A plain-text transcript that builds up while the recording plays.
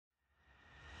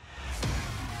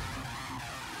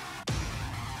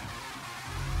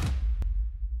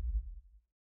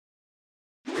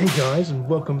Hey guys, and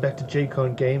welcome back to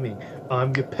JACON Gaming.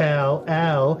 I'm your pal,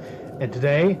 Al, and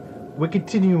today we're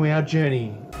continuing our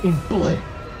journey in Blair.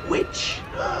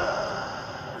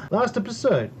 Last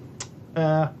episode,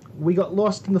 we got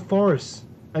lost in the forest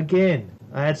again.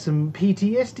 I had some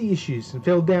PTSD issues and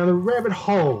fell down a rabbit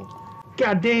hole.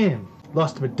 Goddamn.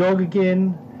 Lost my dog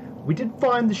again. We did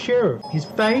find the sheriff. His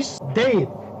face, dead.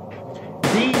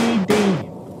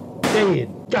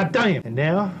 Dead. Goddamn. And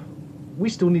now, we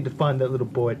still need to find that little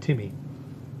boy, Timmy.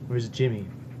 Or is it Jimmy?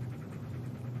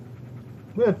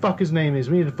 Where the fuck his name is,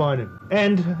 we need to find him.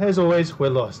 And, as always, we're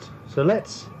lost. So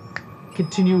let's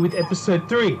continue with episode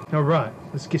 3. Alright,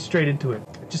 let's get straight into it.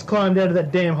 I just climbed out of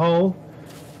that damn hole,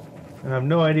 and I have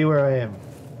no idea where I am.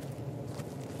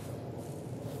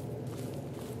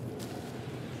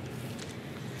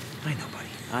 I know, buddy.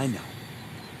 I know.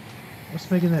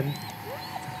 What's making that?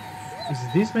 Is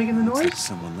this making the noise? Looks like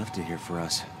someone left it here for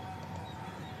us.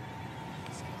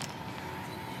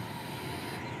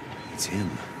 It's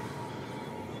him.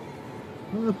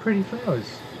 Look at the pretty flowers.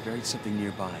 Buried something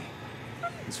nearby.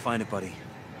 Let's find it, buddy.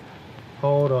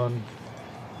 Hold on.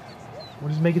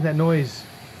 What is making that noise?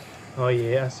 Oh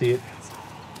yeah, I see it.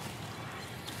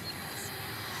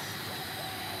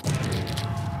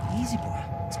 Easy, boy.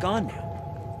 It's gone now.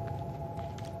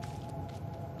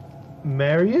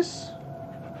 Marius?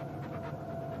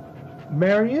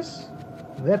 Marius?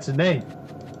 That's a name.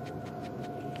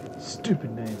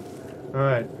 Stupid name.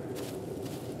 Alright.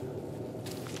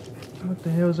 What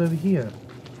the hell's over here?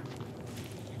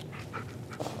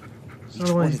 It's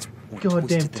not one of these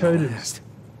goddamn totems.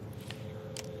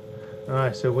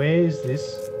 Alright, so where is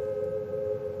this?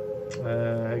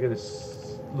 I gotta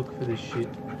look for this shit.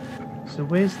 So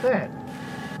where's that?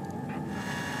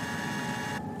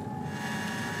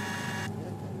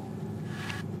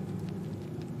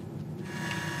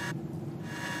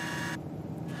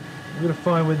 I'm gonna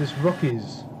find where this rock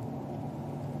is.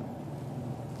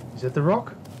 Is that the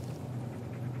rock?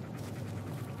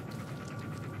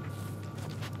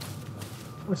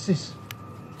 What's this?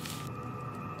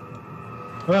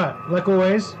 Alright, like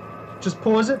always, just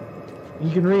pause it and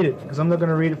you can read it, because I'm not going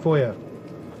to read it for you.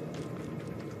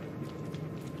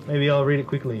 Maybe I'll read it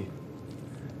quickly.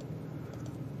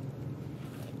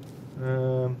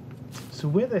 So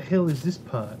where the hell is this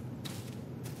part?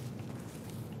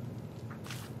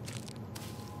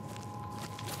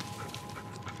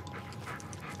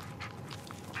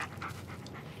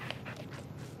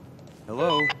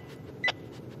 Hello?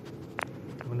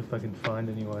 I wonder if I can find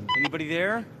anyone. Anybody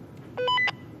there?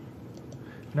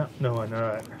 No one,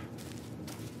 alright.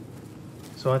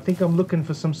 So I think I'm looking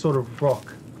for some sort of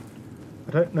rock.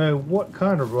 I don't know what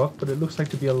kind of rock, but it looks like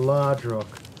to be a large rock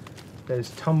that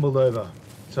is tumbled over.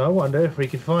 So I wonder if we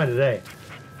can find it, eh?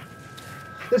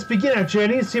 Let's begin our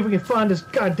journey and see if we can find this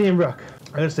goddamn rock.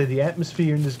 I gotta say, the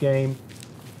atmosphere in this game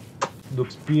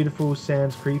looks beautiful,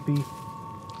 sounds creepy.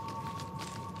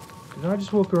 Did I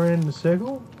just walk around in a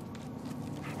circle?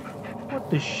 What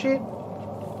the shit?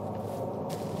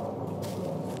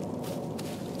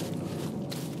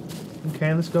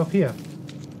 Okay, let's go up here.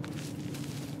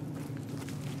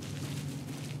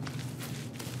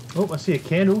 Oh, I see a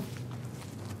candle.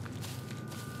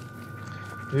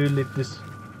 Who lit this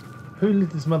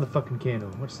motherfucking candle?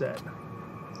 What's that?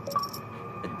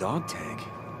 A dog tag.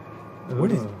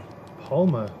 What is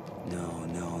Palmer?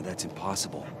 No, that's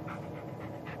impossible.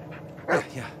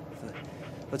 Yeah,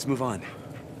 let's move on.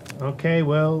 Okay,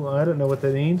 well, I don't know what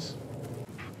that means.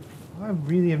 I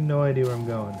really have no idea where I'm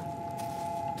going.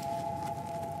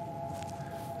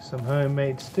 Some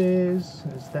homemade stairs.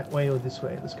 Is that way or this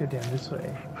way? Let's go down this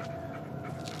way.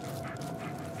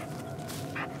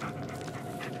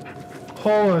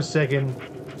 Hold on a second.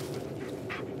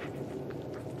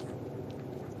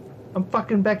 I'm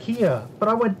fucking back here, but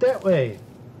I went that way.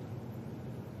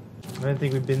 I don't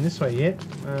think we've been this way yet.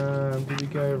 Did we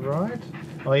go right?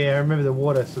 Oh yeah, I remember the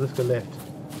water, so let's go left.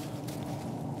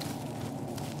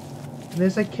 And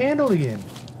there's that candle again.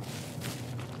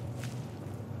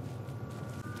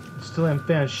 Still haven't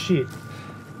found shit.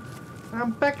 And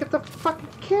I'm back at the fucking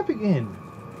camp again.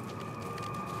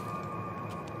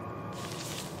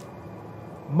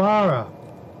 Mara.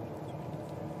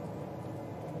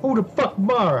 Who the fuck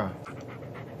Mara?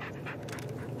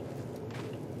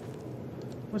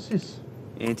 What's this?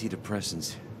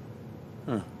 Antidepressants.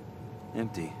 Huh.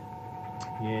 Empty.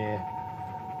 Yeah.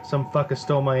 Some fucker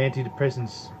stole my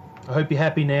antidepressants. I hope you're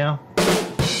happy now.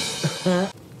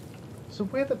 So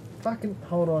where the fucking...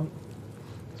 Hold on.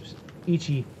 It's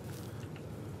itchy.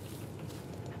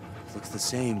 Looks the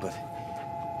same, but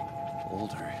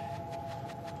older.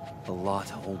 A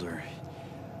lot older.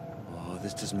 Oh,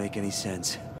 this doesn't make any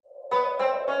sense.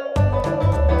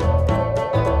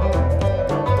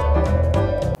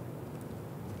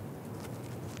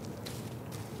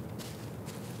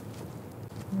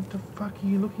 What the fuck are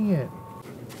you looking at?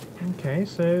 Okay,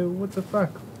 so what the fuck?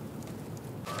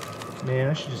 Man,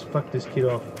 I should just fuck this kid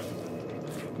off.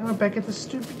 Now I'm back at the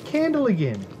stupid candle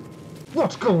again.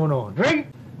 What's going on, right?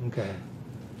 Okay.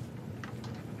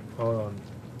 Hold on.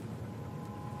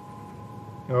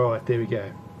 Alright, there we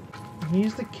go.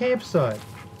 Here's the campsite.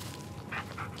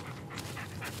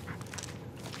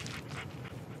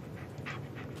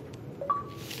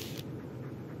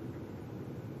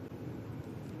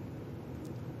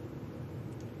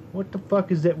 What the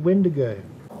fuck is that Wendigo?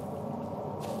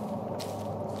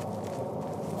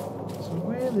 So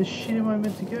where the shit am I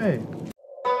meant to go?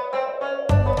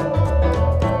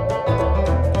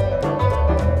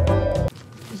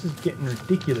 This is getting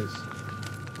ridiculous.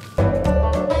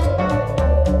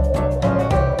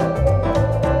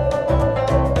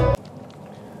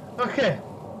 Okay.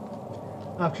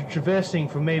 After traversing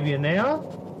for maybe an hour,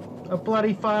 I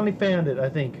bloody finally found it, I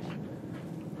think.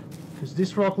 Because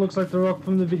this rock looks like the rock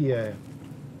from the video.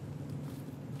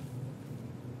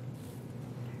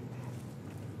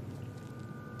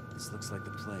 This looks like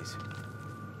the place.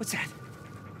 What's that?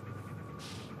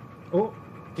 Oh,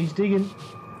 he's digging.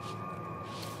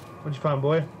 What'd you find,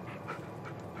 boy?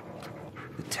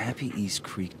 The Tappy East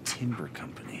Creek Timber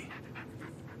Company.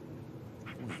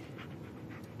 Wait,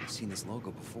 I've seen this logo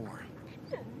before.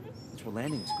 That's where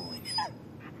landing was going.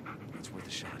 It's worth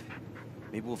a shot.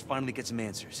 Maybe we'll finally get some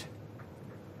answers.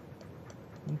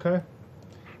 Okay.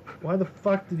 Why the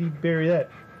fuck did he bury that?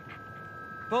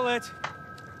 Bullet!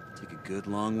 Take a good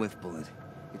long whiff, Bullet.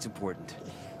 It's important.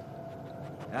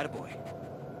 Attaboy.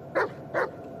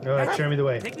 Alright, show me the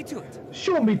way. Take me to it.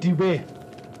 Show me the way.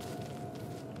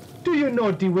 Do you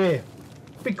know the way?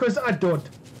 Because I don't.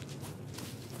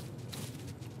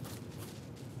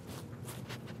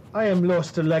 I am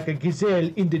lost like a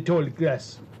gazelle in the tall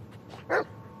grass.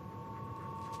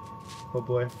 Oh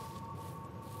boy.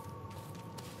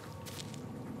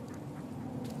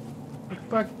 What the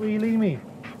fuck? Where are you leading me?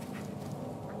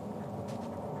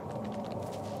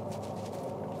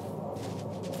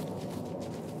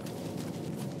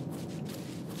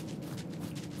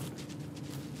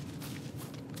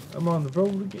 I'm on the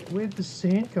road again. Where'd the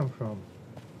sand come from?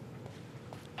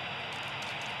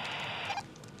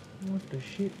 What the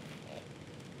shit?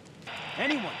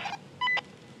 Anyone?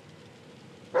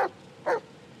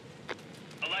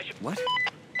 What?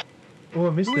 Oh, I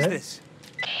missed Who is that. this?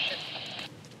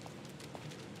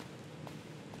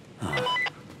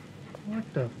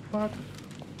 What the fuck?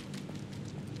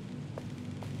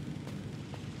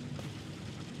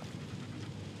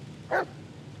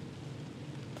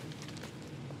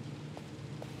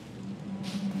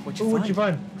 What'd you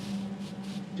find?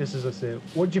 Just as I said.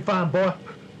 What'd you find, boy?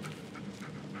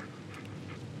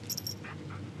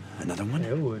 Another one?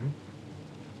 Elwood.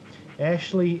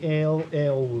 Ashley L.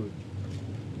 Elwood.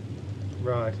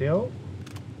 Right, We're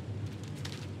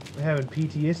having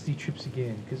PTSD trips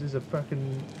again because there's a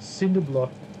fucking cinder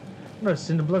block. Not a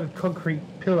cinder block, a concrete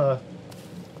pillar.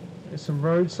 There's some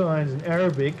road signs in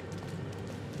Arabic,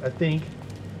 I think.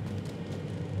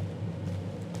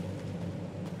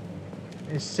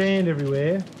 There's sand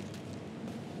everywhere.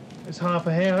 There's half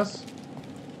a house.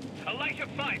 Elijah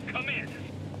 5, come in.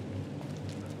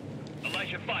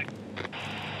 Elijah 5.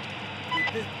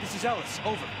 This is Ellis.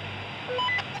 Over.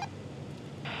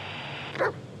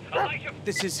 Elijah.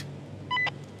 This is...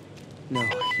 No,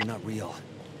 you're not real.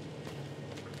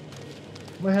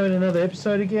 Am I having another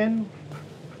episode again?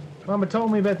 Mama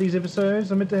told me about these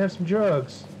episodes. I meant to have some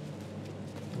drugs.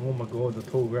 Oh my god, the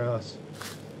tall grass.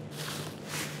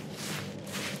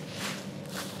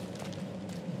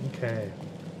 Okay.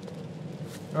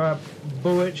 Alright,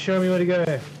 Bullet, show me where to go.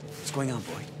 What's going on,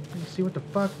 boy? Let me see what the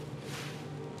fuck.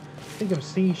 I think I'm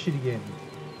seeing shit again.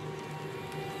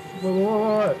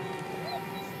 What?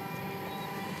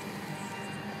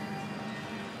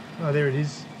 Oh, there it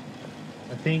is.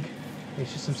 I think.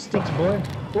 It's just some sticks, boy.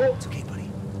 Oh! It's okay, buddy.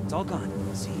 It's all gone.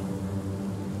 See?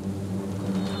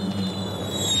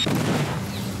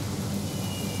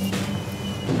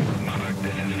 Monarch,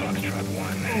 this is Foxtrot 1.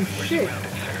 Oh, We're shit.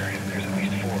 surrounded, sir. There's at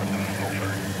least 4 of them.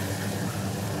 Over.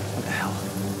 What the hell?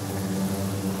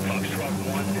 Foxtrot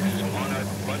 1, this is Monarch.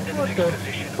 Run to the What next the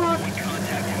position. fuck? Avoid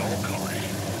contact at all costs.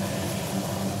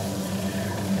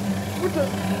 What the?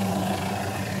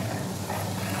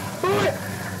 Bullet!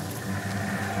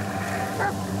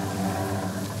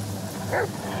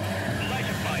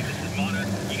 Elijah 5, this is Monarch.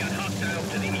 You got hostiles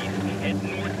to the east. Head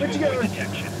north Where'd to you avoid go?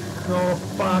 detection. Oh,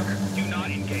 fuck. Do not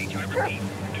engage. I repeat,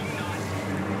 do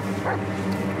not.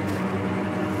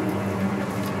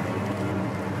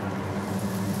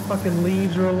 Fucking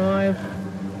leaves are alive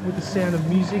with the sound of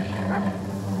music.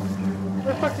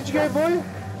 Where the fuck did you go, boy?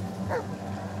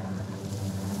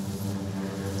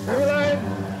 Leave me alone!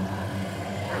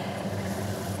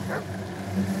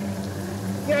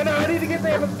 Yeah, no, I need to get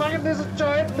there, but fucking there's a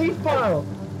giant leaf pile!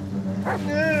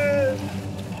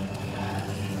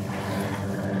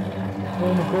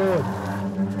 Oh my god.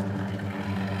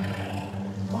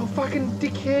 Oh, fucking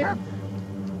dickhead!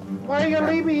 Why are you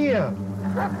gonna leave me here?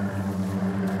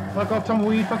 Fuck off,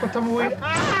 tumbleweed, fuck off, tumbleweed!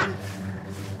 Ah!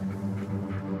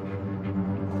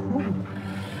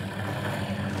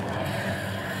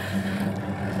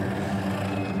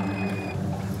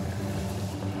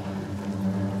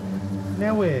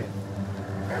 Now where?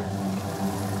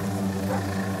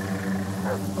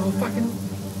 Oh, fucking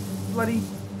bloody...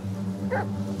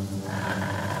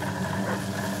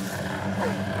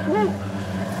 Woo!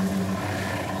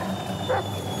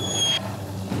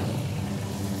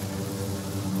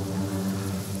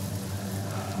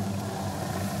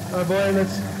 Oh boy,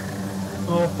 let's...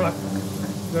 Oh fuck.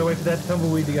 Gotta wait for that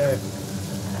tumbleweed to go.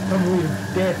 Tumbleweed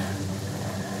of death.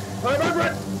 Run, run,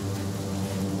 run!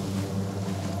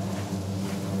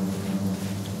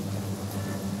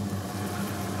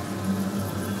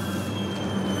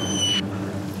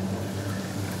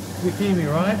 You're kidding me,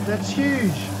 right? That's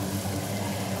huge!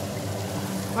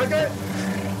 Okay!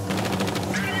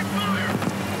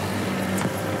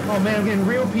 Oh man, I'm getting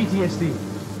real PTSD.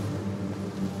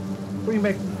 Bring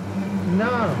back...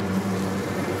 No!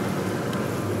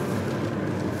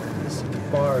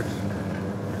 Bart.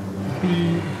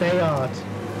 Bayard.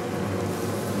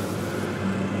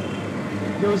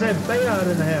 There was that Bayard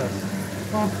in the house.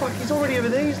 Oh fuck, he's already over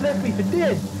there. He's left me for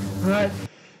dead. Alright.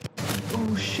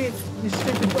 Oh shit. He's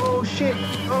slipping. Oh shit.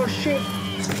 Oh shit.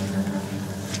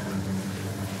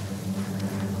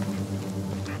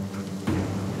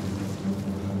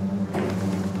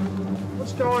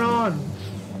 What's going on?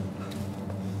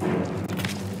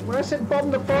 When I said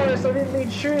bomb the forest, I didn't mean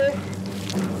shoot it.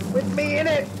 With me in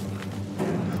it.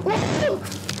 What the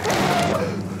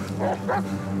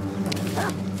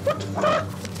fuck?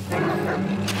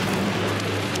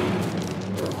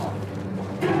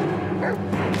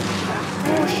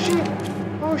 Oh shit!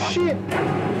 Oh shit!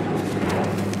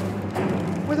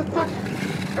 Where the fuck?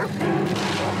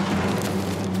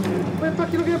 Where the fuck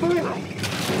you looking at, boy?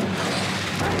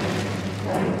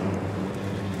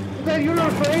 I'm glad you're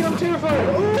not afraid, I'm terrified!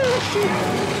 Oh shit!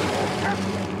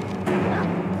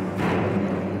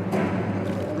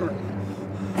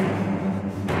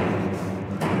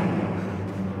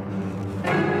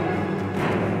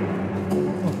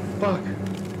 Fuck.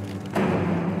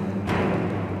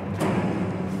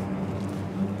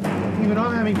 Even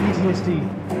I'm having PTSD.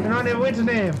 And I never went to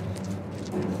Nam.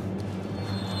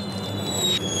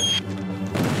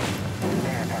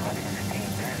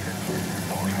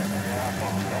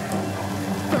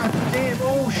 God damn.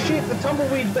 Oh shit, the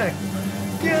tumbleweed's back.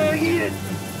 Yeah, eat it.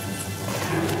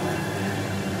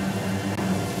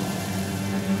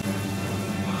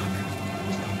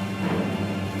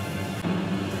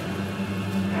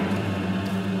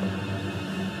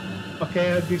 Okay,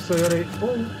 I do so got it.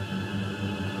 Oh,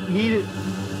 eat it.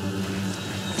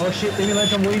 Oh shit, leave me alone,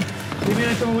 tumbleweed. Leave me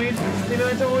alone, tumbleweed. Leave me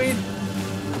alone, tumbleweed.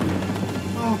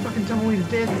 Oh, fucking tumbleweed is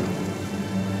dead.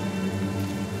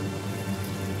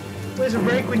 Where's a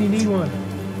break when you need one?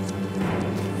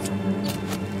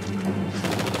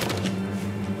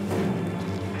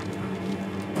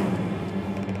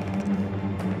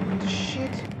 What the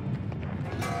shit?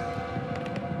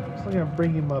 It's like I'm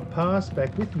bringing my past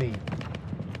back with me.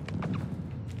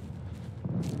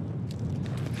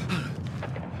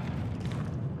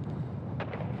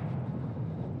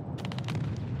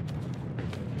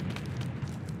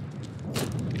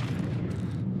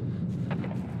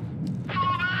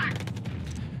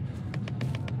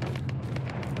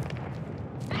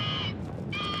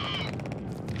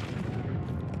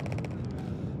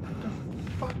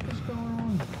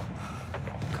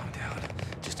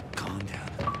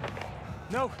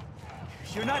 No!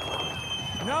 You're not...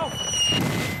 No!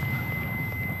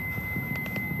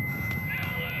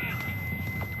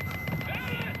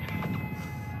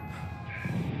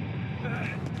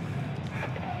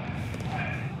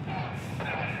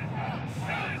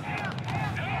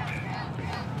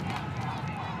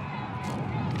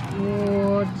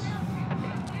 What?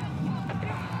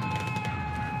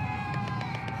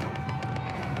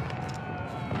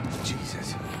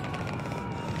 Jesus.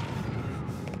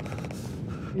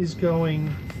 Is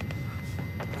going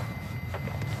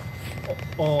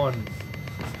on.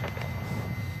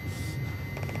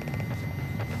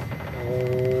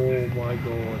 Oh my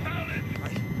god.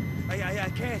 I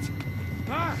can't.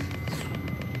 Ah!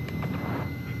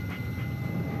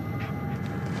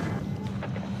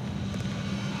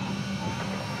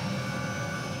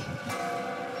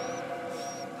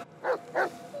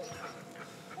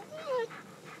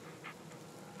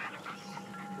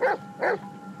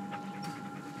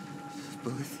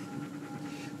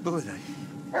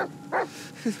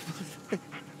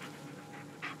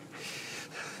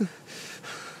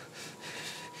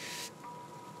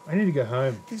 I need to go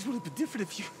home. Things would have been different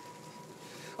if you...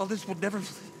 All this will never...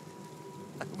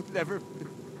 I would never...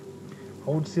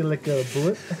 Hold still like a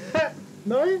bullet.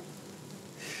 No?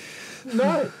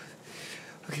 No.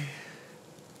 Okay.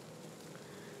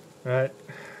 Right.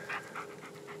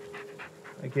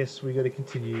 I guess we got to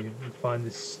continue and find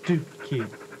this stupid kid.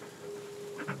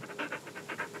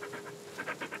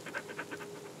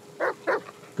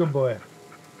 Good boy.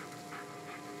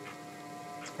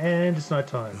 And it's night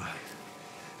time.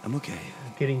 I'm okay.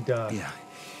 Getting dark. Yeah,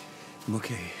 I'm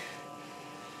okay.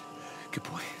 Good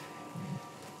boy.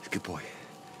 Good boy.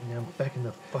 And now I'm back in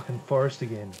the fucking forest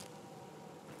again.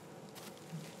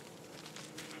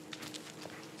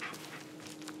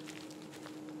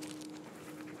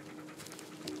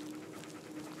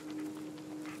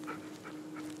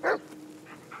 You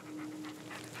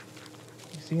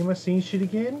see, am I seeing shit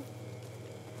again?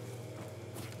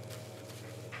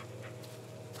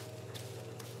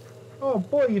 Oh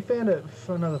boy, you found it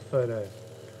for another photo.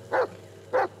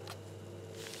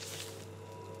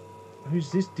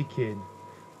 Who's this dickhead?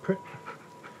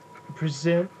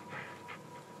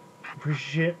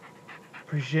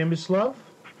 Przemyslav?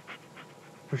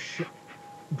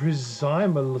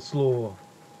 Przemyslaw.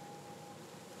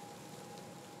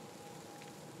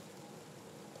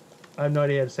 I have no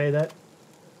idea how to say that.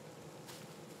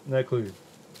 No clue.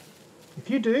 If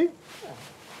you do,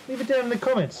 leave it down in the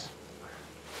comments.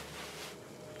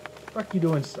 Fuck you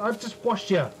doing? I just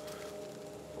washed you.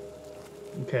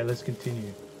 Okay, let's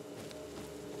continue.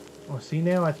 Oh, see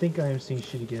now I think I am seeing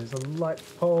shit again. There's a light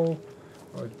pole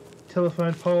or a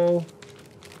telephone pole,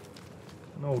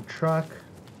 an old truck.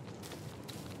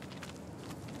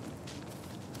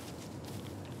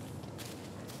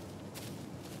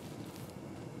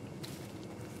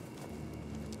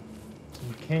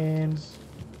 Some cans.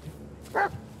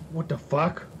 What the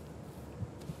fuck?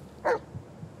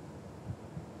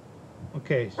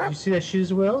 Okay, so you see that shit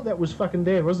as well? That was fucking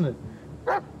there, wasn't it?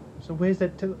 So where's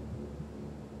that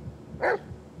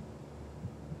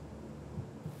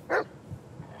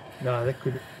No, that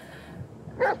could...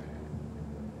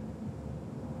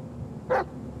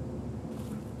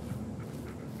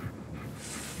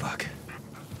 Fuck.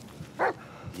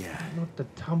 Yeah. Not the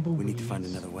tumble We need to find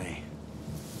weeds. another way.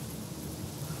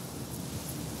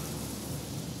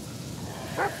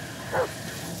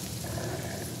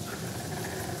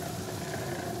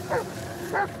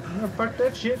 No, fuck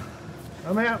that shit.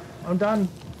 I'm out. I'm done.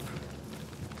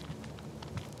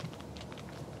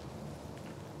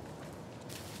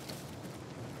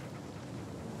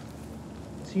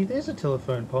 See, there's a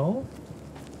telephone pole.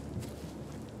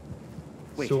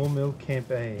 Wait. Sawmill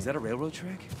Camp A. Is that a railroad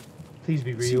track? Please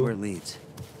be See where real. it leads.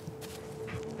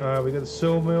 Alright, we got the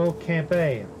Sawmill Camp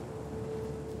A.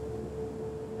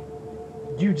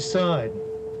 You decide.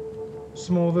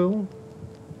 Smallville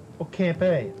or Camp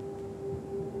A.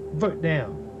 Vote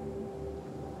now.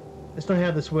 That's not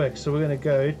how this works, so we're going to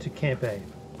go to Camp A.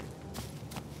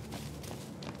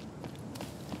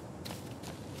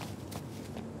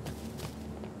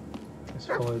 Let's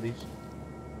follow these.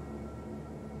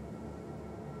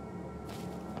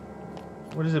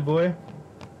 What is it, boy?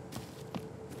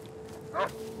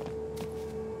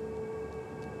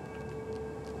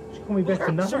 Did you call me back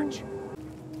for nothing? Search.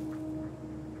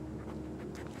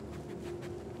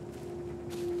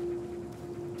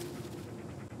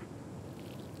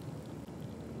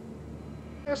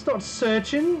 That's not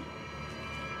searching.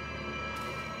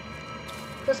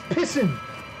 That's pissing.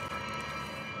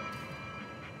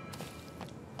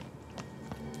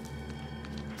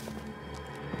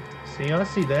 See, I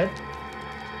see that.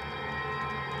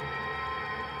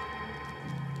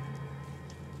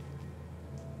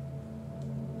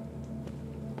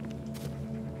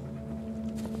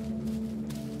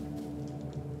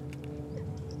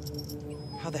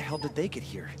 How the hell did they get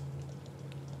here?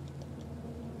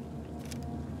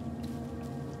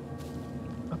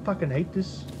 I fucking hate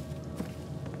this.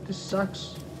 This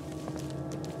sucks.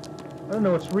 I don't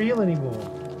know what's real anymore.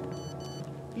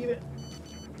 Even...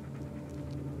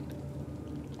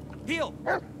 Heal!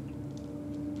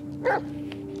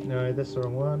 No, that's the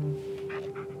wrong one.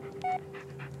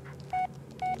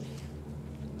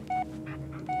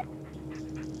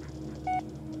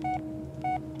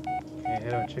 Okay, how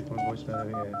do I check my voicemail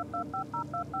over here?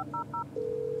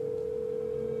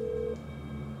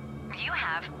 You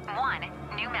have one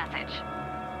new message.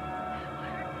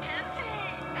 Where is he?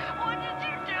 What did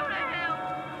you do to him?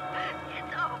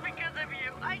 It's all because of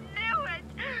you. I knew it.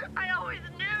 I always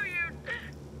knew you'd...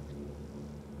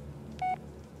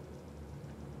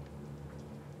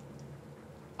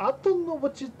 I don't know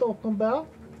what you're talking about.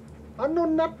 I know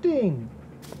nothing.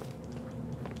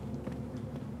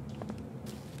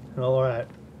 Alright.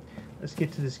 Let's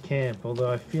get to this camp, although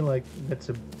I feel like that's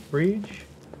a bridge.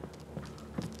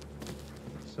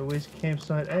 So where's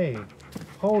campsite A?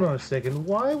 Hold on a second.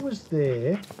 Why was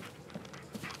there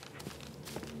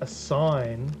a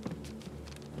sign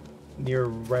near a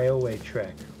railway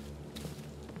track?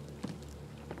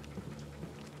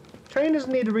 Train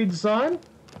doesn't need to read the sign.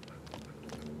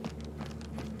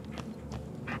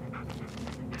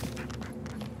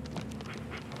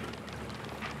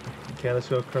 Okay, let's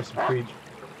go across the bridge.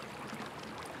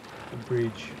 The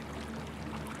bridge.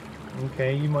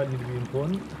 Okay, you might need to be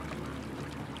important.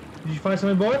 Did you find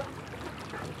something, boy?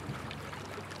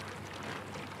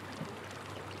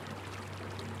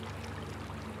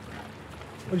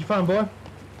 What'd you find, boy?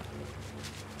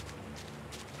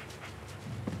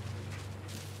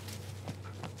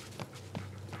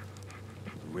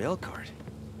 Rail cart.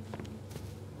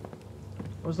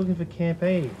 I was looking for Camp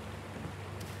A.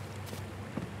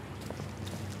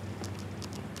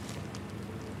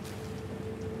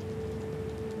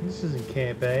 This isn't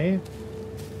Camp A.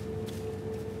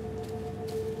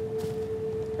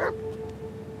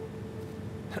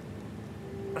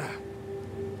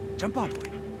 Jump on,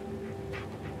 boy.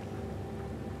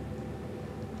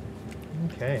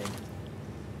 Okay.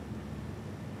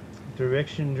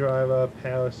 Direction driver,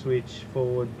 power switch,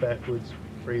 forward, backwards,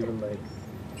 free relay.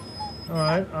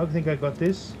 Alright, I think I got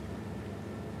this.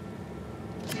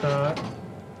 Start.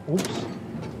 Oops.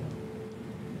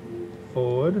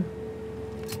 Forward.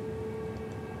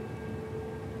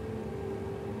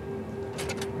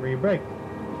 Re-brake.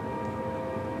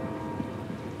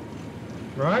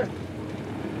 Right?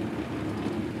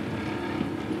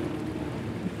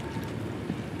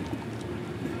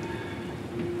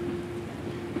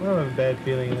 I don't have a bad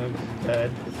feeling that was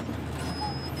bad.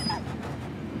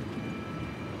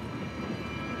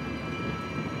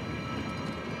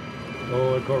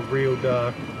 Oh, it got real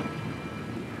dark.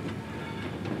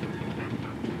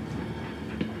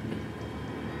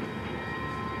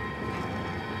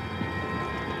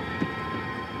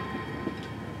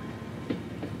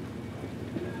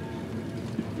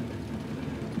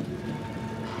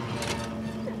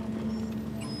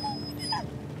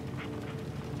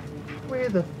 Where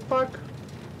the fuck?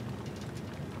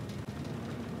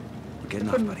 We're getting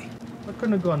off, buddy. I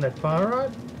couldn't have gone that far, right?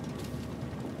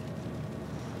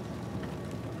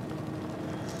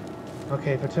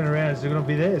 Okay, if I turn around, is it gonna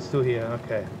be there? It's still here.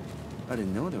 Okay. I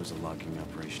didn't know there was a logging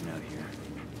operation out here.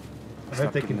 I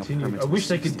hope they continue. I wish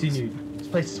they continued. This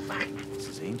place is fucked. This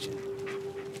is ancient.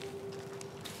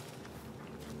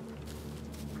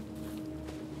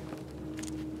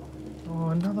 Oh,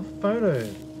 another photo.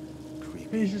 Creepy.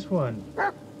 Who's this one?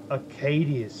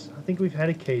 Arcadius. I think we've had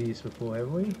Arcadius before,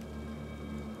 haven't we?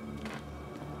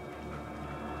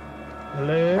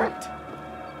 Hello?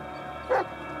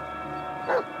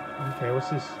 Okay, what's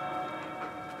this?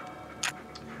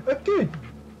 Oh, good!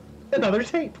 Another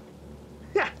tape!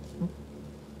 Yeah!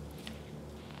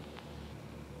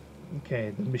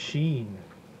 Okay, the machine.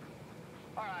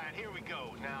 Alright, here we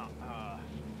go. Now,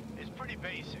 it's pretty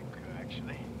basic,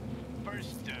 actually.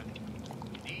 First,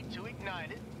 you need to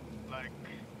ignite it, like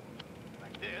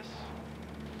this.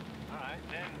 Alright,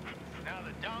 then, now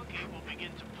the donkey will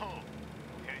begin to pull.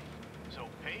 Okay, so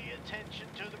pay attention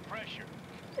to the pressure.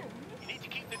 You need to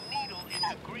keep the needle in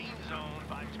the green zone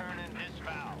by turning this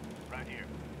valve right here.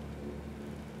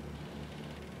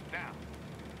 Now,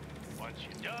 once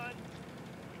you're done,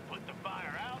 you put the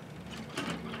fire out,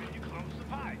 and you close the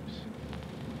pipes.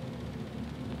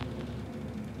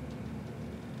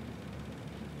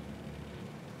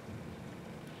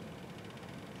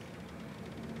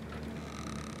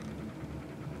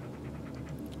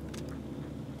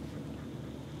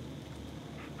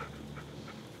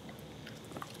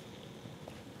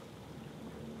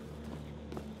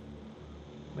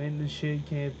 Maintenance shed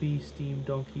can't be steam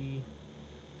donkey,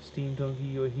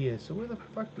 you're here. So where the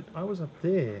fuck did I was up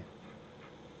there?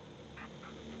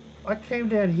 I came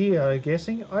down here, I'm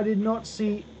guessing. I did not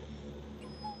see.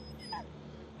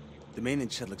 The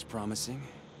maintenance shed looks promising.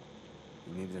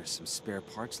 Maybe there's some spare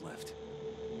parts left.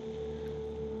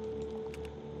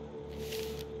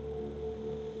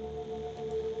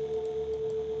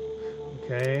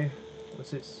 Okay, what's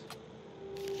this?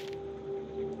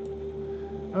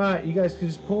 Alright, you guys can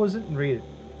just pause it and read it.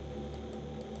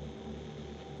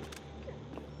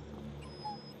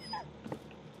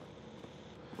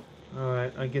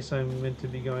 Alright, I guess I'm meant to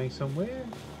be going somewhere.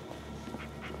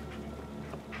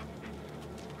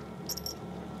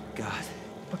 God,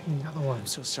 Fucking another one. I'm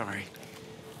so sorry.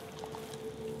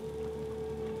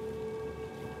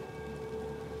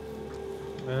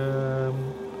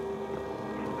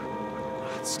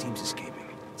 Steam's escaping.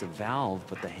 It's a valve,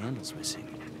 but the handle's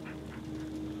missing.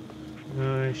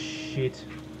 Oh, shit.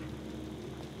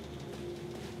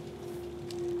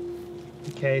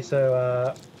 Okay,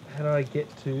 so, how do I get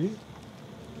to...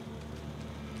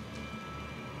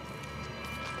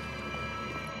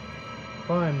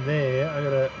 If I'm there, I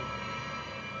gotta...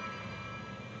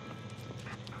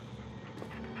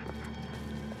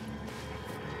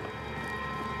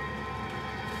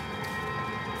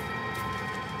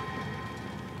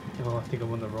 Oh, I think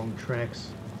I'm on the wrong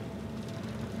tracks.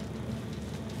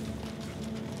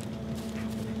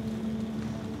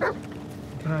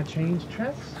 Can I change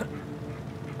tracks?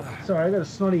 Sorry, I got a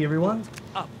snotty, everyone.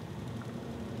 Up.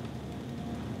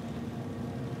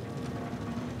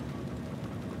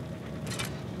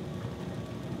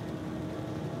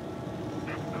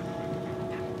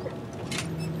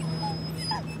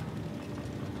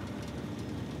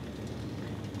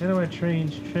 How do I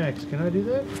change tracks? Can I do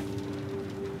that?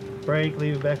 Brake,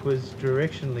 lever backwards,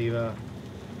 direction lever.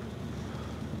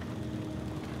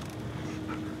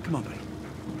 Come on, buddy.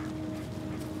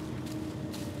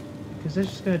 Because that's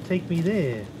just going to take me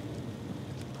there.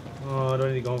 Oh, I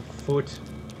don't need to go on foot.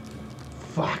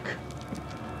 Fuck.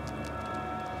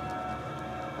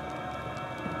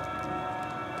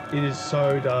 It is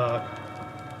so dark.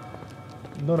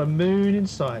 Not a moon in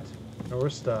sight. Nor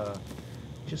a star.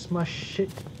 Just my shit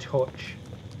torch.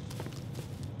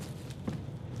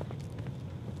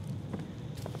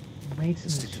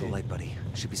 Maintenance Stick to the light, buddy.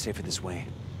 Should be safer this way.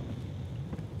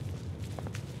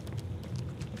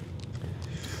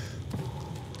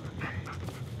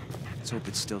 Let's hope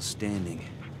it's still standing.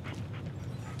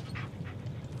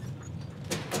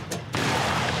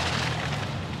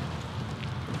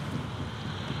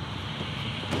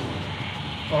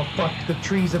 Oh fuck, the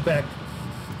trees are back.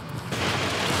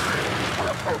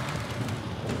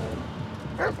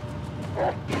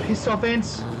 Piss off,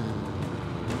 ants.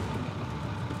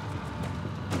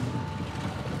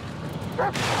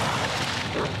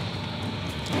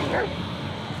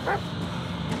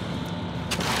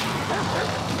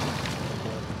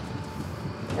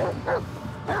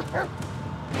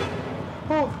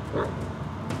 Oh.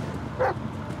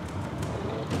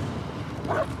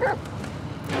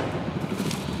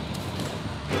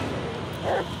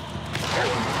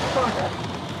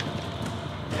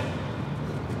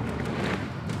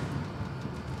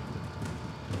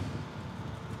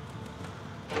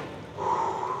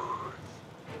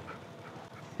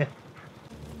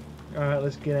 Alright,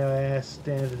 let's get our ass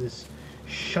down to this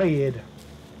shed.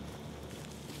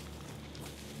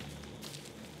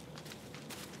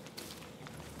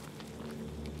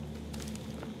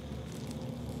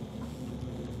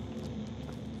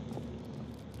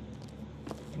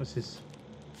 What's this?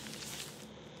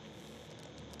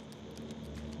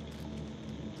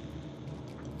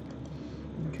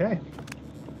 Okay.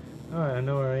 Alright, I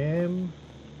know where I am.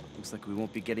 Looks like we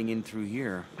won't be getting in through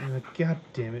here. God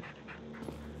damn it.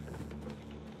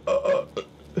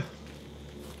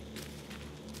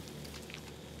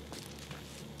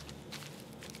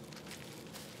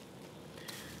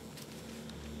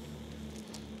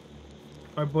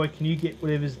 Alright, boy, can you get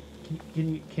whatever's...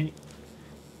 Can you...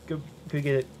 Go get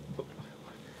it.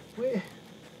 Where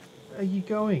are you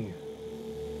going?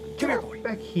 Come here, boy.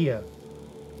 Back here.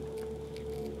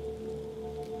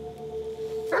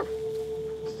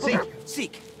 Seek!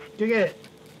 Seek! Go get it.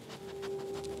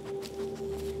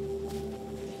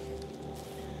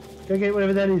 Go get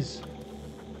whatever that is.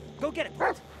 Go get it!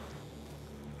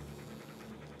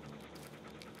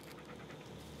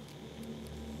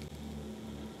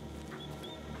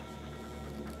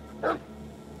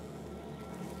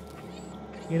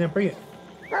 You know, bring it.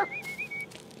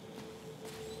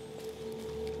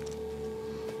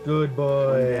 Good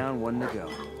boy. One down, one to go.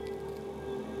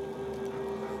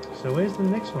 So where's the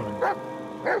next one?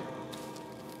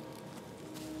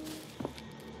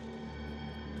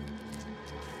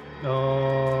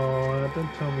 Oh,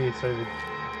 don't tell me it's over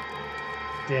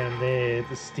down there,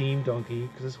 the steam donkey,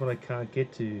 because that's what I can't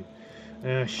get to.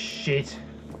 Oh, shit.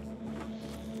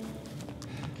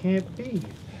 Can't be.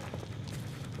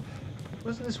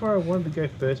 Wasn't this where I wanted to go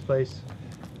first place?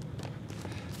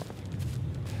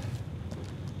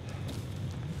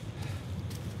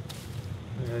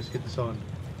 Okay, let's get this on.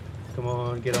 Come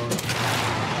on, get on.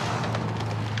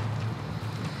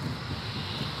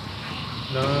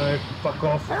 No, fuck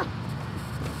off.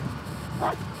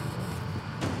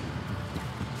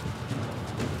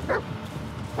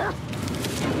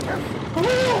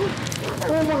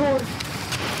 Oh my god!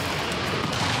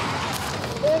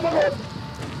 Oh my god!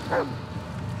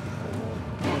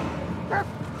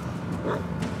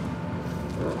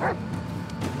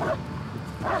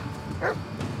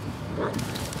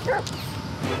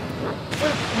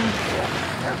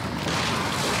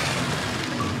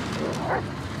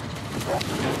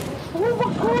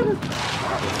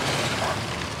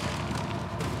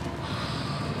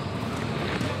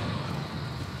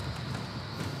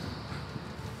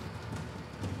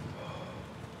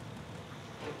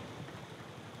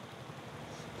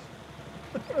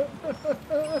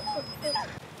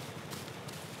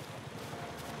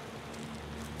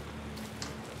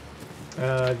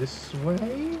 This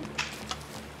way?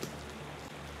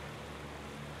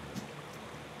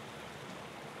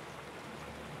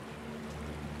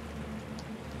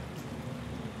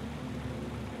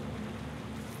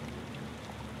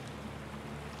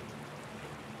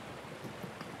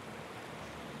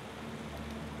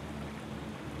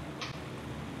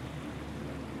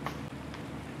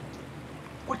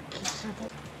 What keeps it?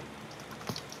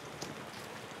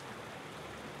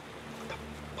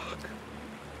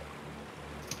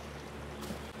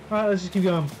 Alright, let's just keep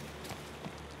going.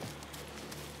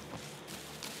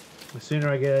 The sooner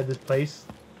I get out of this place,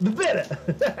 the better!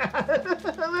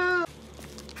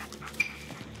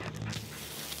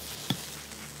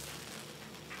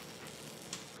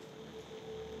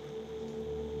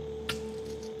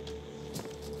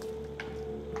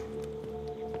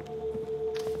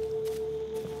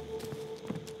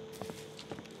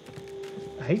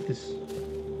 I hate this.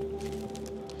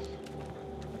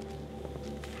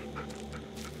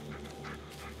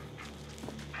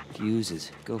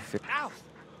 Fuses. Go fit. Ow!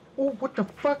 Oh, what the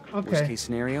fuck? Worst Okay. case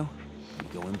scenario,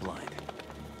 you go in blind.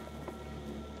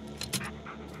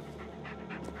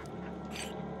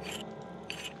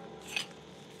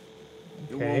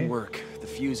 It Okay. won't work. The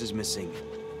fuse is missing.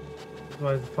 Do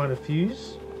I have to find a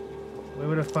fuse? Where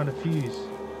would I find a fuse?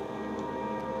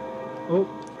 Oh.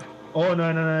 Oh,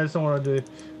 no, that's not what I do.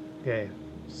 Okay.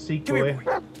 Seek Come here, boy.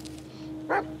 boy.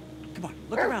 Come on,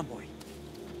 look around, boy.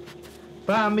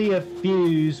 Find me a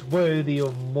fuse worthy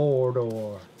of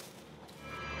Mordor.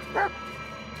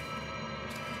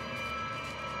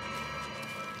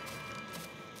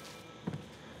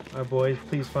 Alright, boys,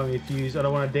 please find me a fuse. I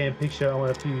don't want a damn picture, I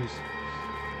want a fuse.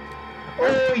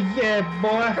 Oh, yeah,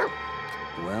 boy!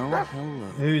 Well, hello.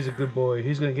 Who's a good boy?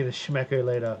 Who's gonna get a schmacko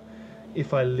later?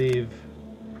 If I live.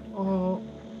 Oh.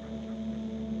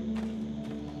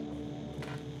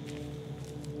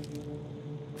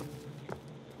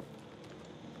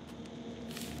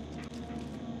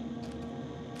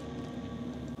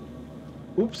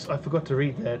 Oops, I forgot to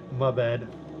read that. My bad.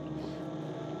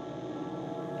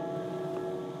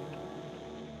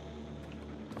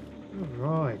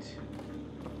 Alright.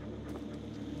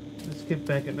 Let's get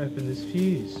back and open this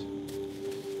fuse.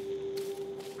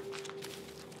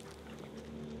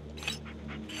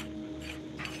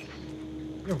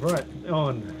 Alright,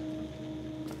 on.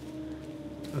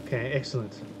 Okay,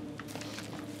 excellent.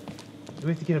 Do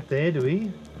we have to get up there, do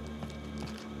we?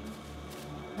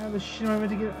 How the shit am I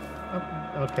meant to get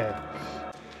up? Okay.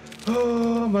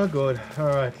 Oh my god.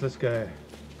 Alright, let's go.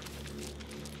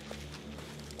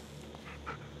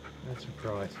 That's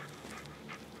right.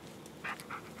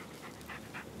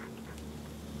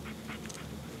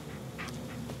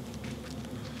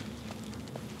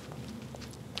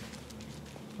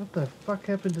 What the fuck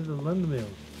happened to the London Mill?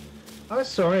 I'm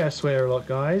sorry I swear a lot,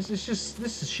 guys. It's just,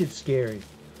 this is shit scary.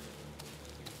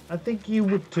 I think you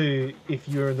would too if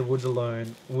you're in the woods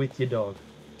alone with your dog.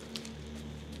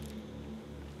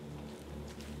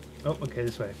 Oh, okay,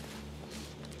 this way.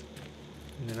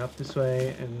 And then up this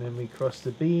way, and then we cross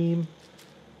the beam.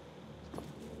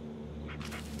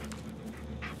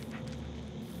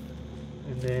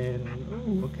 And then,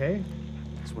 ooh, okay.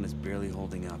 This one is barely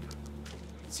holding up.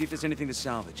 See if there's anything to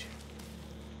salvage.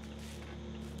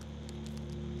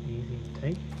 Easy to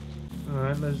take.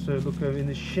 Alright, let's look over in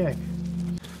the shack.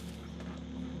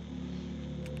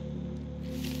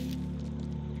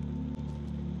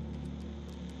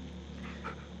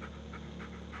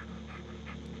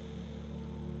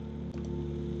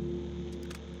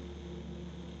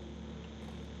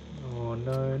 Oh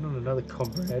no, not another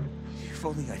comrade. If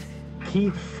only I...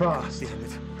 Keith Frost. Damn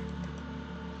it.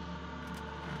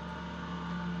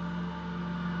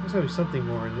 There's gotta be something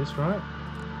more in this, right?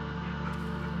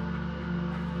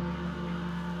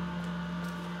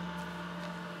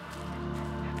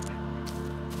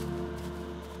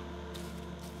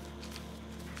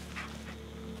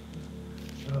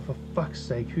 Oh, for fuck's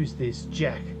sake, who's this?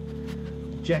 Jack.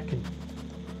 Jack can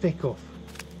feck off.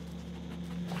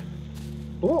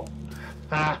 Oh!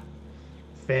 Ah!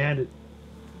 Found it.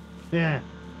 Yeah.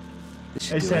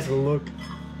 This I should just do had it. to look.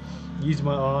 Use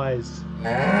my eyes.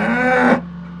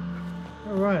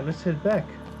 Alright, let's head back.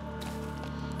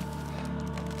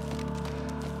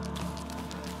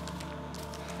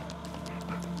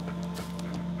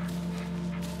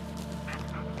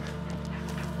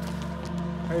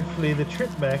 Hopefully the trip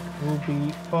back will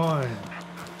be fine.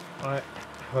 I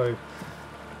hope.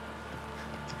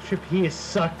 The trip here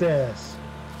sucked ass.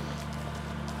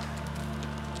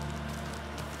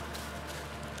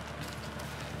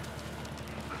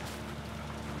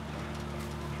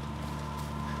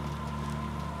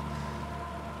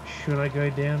 Should I go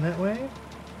down that way?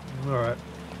 Alright.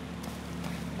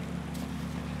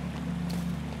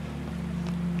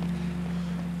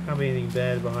 Can't be anything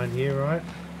bad behind here, right?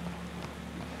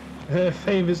 Her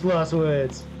famous last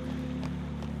words.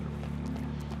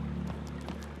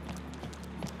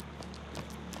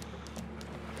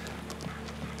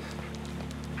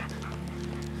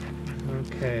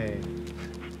 Okay.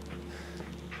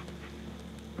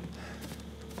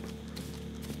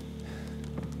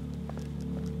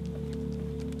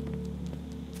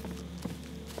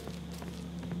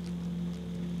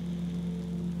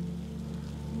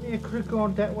 Yeah, could have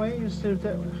gone that way instead of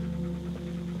that way.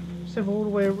 Instead of all the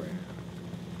way around.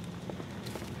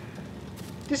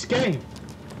 This game.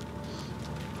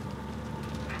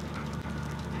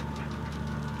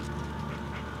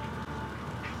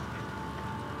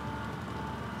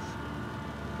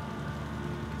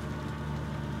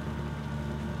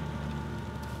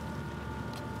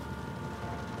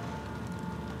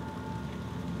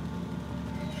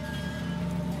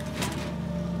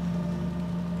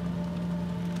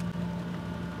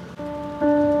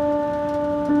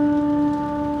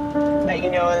 That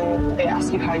you know, and they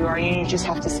ask you how you are, you just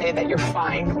have to say that you're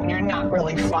fine when you're not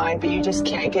really fine, but you just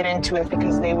can't get into it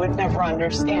because they would never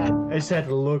understand. I just had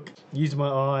to look, use my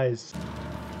eyes.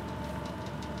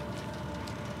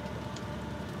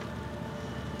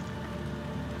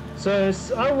 So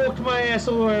I walked my ass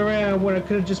all the way around when I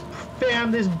could have just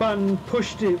found this button,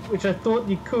 pushed it, which I thought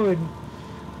you could,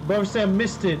 but obviously I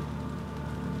missed it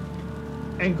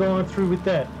and gone through with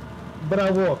that. But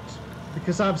I walked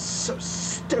because I'm so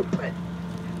stupid.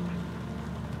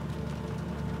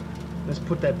 Let's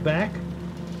put that back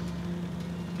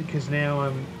because now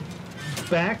I'm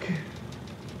back.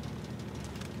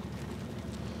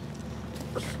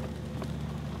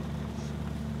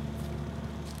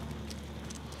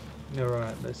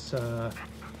 Alright, let's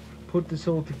put this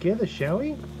all together, shall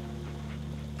we?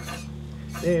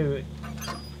 There we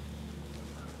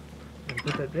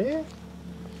put that there.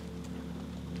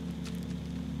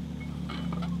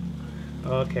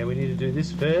 Okay, we need to do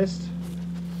this first.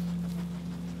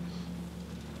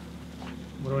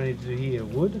 What do I need to do here?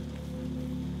 Wood?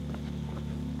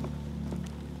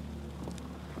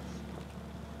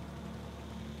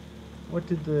 What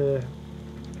did the...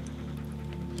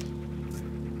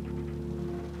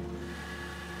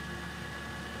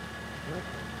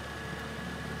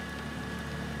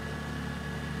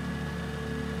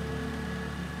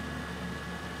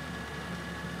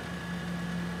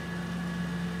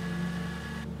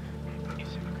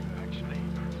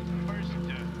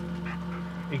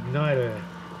 Igniter.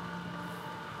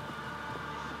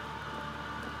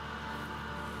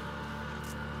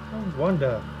 I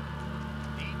wonder.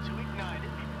 Need to ignite it.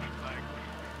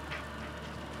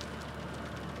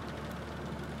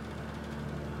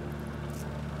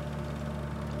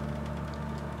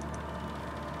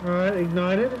 Alright,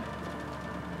 ignited.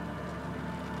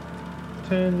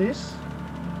 Turn this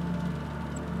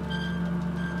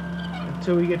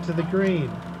until we get to the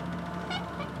green.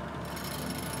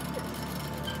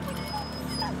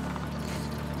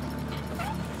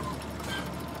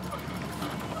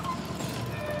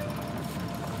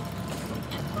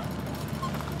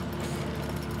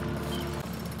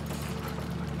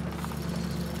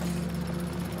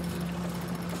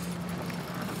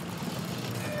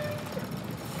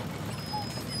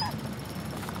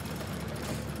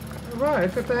 Right,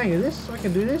 I've got the hang of this. I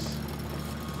can do this.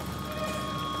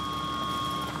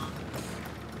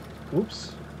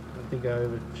 Whoops. I think I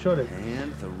overshot it.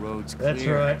 And the road's clear. That's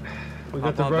right. We got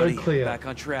Hop the on, road buddy. clear. Back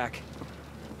on track.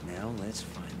 Now let's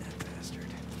find that bastard.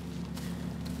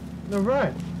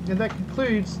 Alright, and that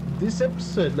concludes this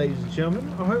episode, ladies and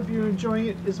gentlemen. I hope you're enjoying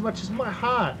it as much as my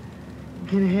heart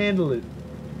can handle it.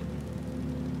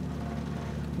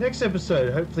 Next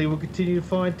episode, hopefully we'll continue to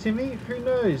find Timmy. Who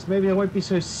knows? Maybe I won't be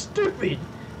so stupid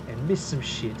and miss some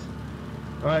shit.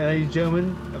 Alright, ladies and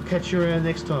gentlemen, I'll catch you around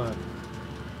next time.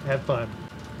 Have fun.